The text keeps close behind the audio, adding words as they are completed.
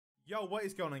Yo, what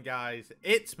is going on, guys?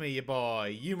 It's me, your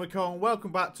boy Yumiko, and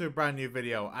welcome back to a brand new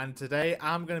video. And today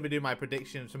I'm going to be doing my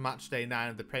predictions for match day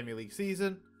 9 of the Premier League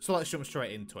season. So let's jump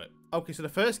straight into it. Okay, so the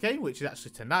first game, which is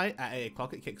actually tonight at 8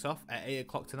 o'clock, it kicks off at 8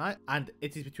 o'clock tonight, and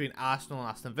it is between Arsenal and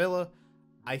Aston Villa.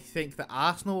 I think that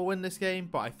Arsenal will win this game,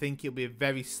 but I think it'll be a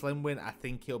very slim win. I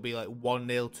think it'll be like 1-0,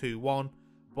 2-1,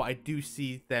 but I do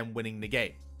see them winning the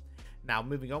game. Now,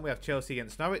 moving on, we have Chelsea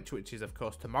against Norwich, which is, of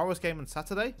course, tomorrow's game on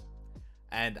Saturday.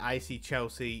 And I see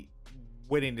Chelsea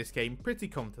winning this game pretty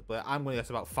comfortably. I'm going to guess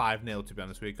about 5-0, to be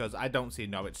honest with you, because I don't see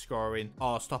Norwich scoring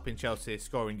or stopping Chelsea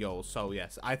scoring goals. So,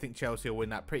 yes, I think Chelsea will win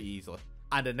that pretty easily.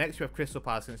 And then next we have Crystal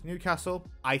Palace against Newcastle.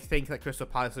 I think that Crystal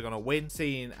Palace are going to win,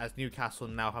 seeing as Newcastle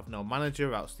now have no manager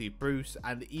without Steve Bruce.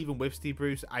 And even with Steve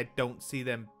Bruce, I don't see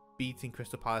them beating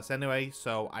Crystal Palace anyway.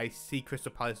 So I see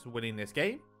Crystal Palace winning this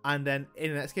game. And then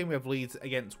in the next game, we have Leeds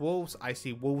against Wolves. I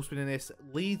see Wolves winning this.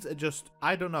 Leeds are just,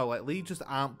 I don't know, like Leeds just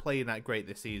aren't playing that great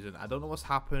this season. I don't know what's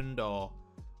happened or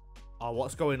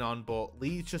what's going on, but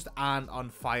Leeds just aren't on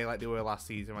fire like they were last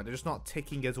season. Right? They're just not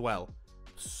ticking as well.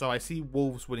 So I see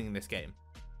Wolves winning this game.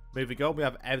 Moving on, we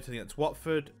have Everton against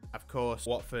Watford. Of course,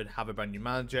 Watford have a brand new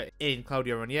manager in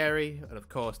Claudio Ranieri. And of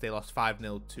course, they lost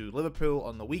 5-0 to Liverpool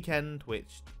on the weekend,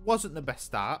 which wasn't the best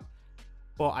start.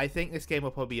 But I think this game will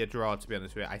probably be a draw, to be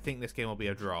honest with you. I think this game will be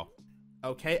a draw.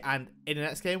 Okay, and in the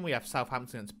next game, we have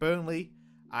Southampton against Burnley.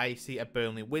 I see a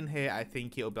Burnley win here. I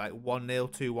think it'll be like 1-0,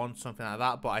 2-1, something like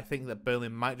that. But I think that Burnley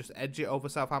might just edge it over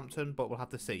Southampton, but we'll have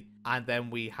to see. And then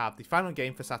we have the final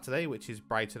game for Saturday, which is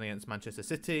Brighton against Manchester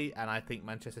City. And I think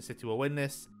Manchester City will win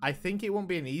this. I think it won't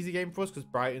be an easy game for us because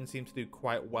Brighton seems to do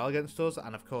quite well against us.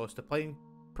 And of course, they're playing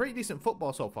pretty decent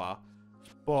football so far.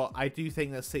 But I do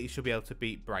think that City should be able to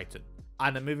beat Brighton.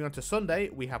 And then moving on to Sunday,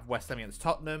 we have West Ham against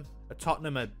Tottenham.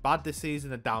 Tottenham are bad this season.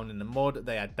 They're down in the mud.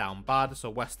 They are down bad. So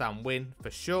West Ham win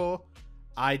for sure.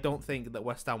 I don't think that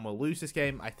West Ham will lose this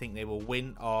game. I think they will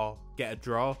win or get a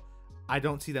draw. I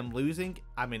don't see them losing.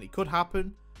 I mean, it could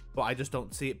happen, but I just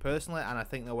don't see it personally. And I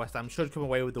think that West Ham should come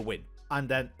away with the win. And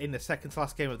then in the second to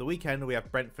last game of the weekend, we have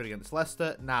Brentford against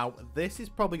Leicester. Now, this is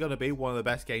probably going to be one of the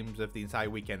best games of the entire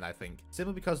weekend, I think.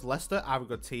 Simply because Leicester are a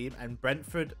good team, and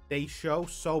Brentford, they show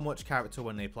so much character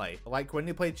when they play. Like when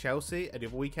they played Chelsea at the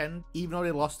other weekend, even though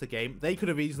they lost the game, they could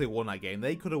have easily won that game.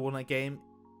 They could have won that game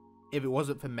if it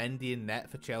wasn't for Mendy in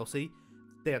net for Chelsea.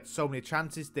 They had so many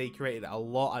chances, they created a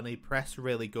lot, and they pressed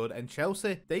really good. And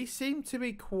Chelsea, they seem to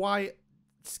be quite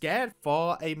scared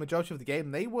for a majority of the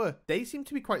game. They seem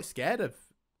to be quite scared of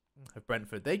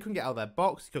Brentford. They couldn't get out of their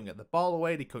box, they couldn't get the ball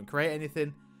away, they couldn't create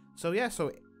anything. So yeah,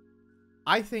 so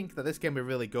I think that this game will be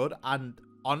really good, and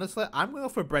honestly, I'm going to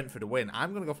go for Brentford to win.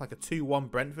 I'm going to go for like a 2-1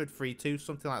 Brentford, 3-2,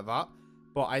 something like that.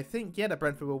 But I think, yeah, that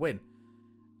Brentford will win.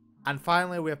 And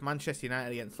finally, we have Manchester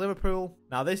United against Liverpool.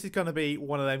 Now, this is going to be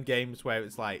one of them games where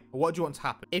it's like, what do you want to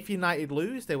happen? If United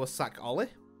lose, they will sack Ole,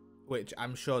 which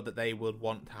I'm sure that they would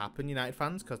want to happen, United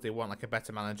fans, because they want like a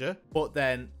better manager. But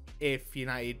then if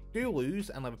United do lose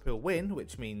and Liverpool win,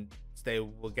 which means they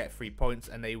will get 3 points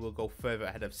and they will go further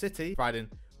ahead of City, providing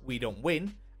we don't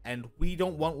win. And we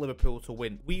don't want Liverpool to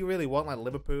win. We really want like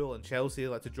Liverpool and Chelsea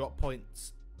like to drop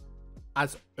points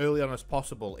as early on as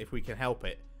possible if we can help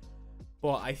it.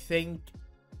 But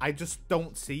I just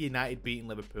don't see United beating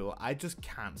Liverpool. I just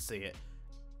can't see it.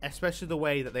 Especially the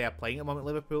way that they are playing at the moment,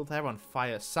 Liverpool. They're on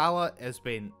fire. Salah has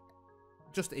been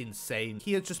just insane.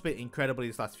 He has just been incredible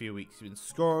these last few weeks. He's been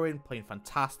scoring, playing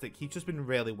fantastic. He's just been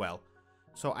really well.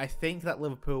 So I think that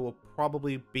Liverpool will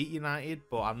probably beat United,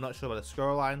 but I'm not sure about the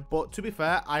scoreline. But to be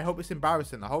fair, I hope it's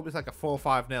embarrassing. I hope it's like a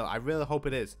 4-5-0. I really hope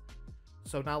it is.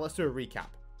 So now let's do a recap.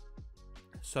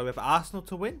 So we have Arsenal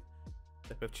to win.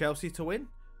 We have Chelsea to win.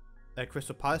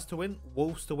 Crystal Palace to win,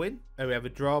 Wolves to win. We have a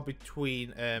draw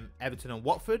between Everton and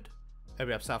Watford.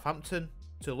 We have Southampton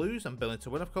to lose and Burnley to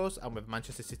win, of course. And we have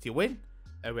Manchester City win.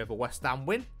 We have a West Ham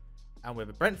win. And we have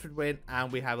a Brentford win.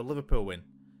 And we have a Liverpool win.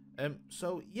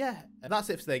 So, yeah, that's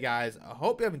it for today, guys. I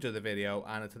hope you have enjoyed the video.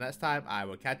 And until next time, I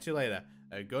will catch you later.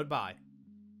 Goodbye.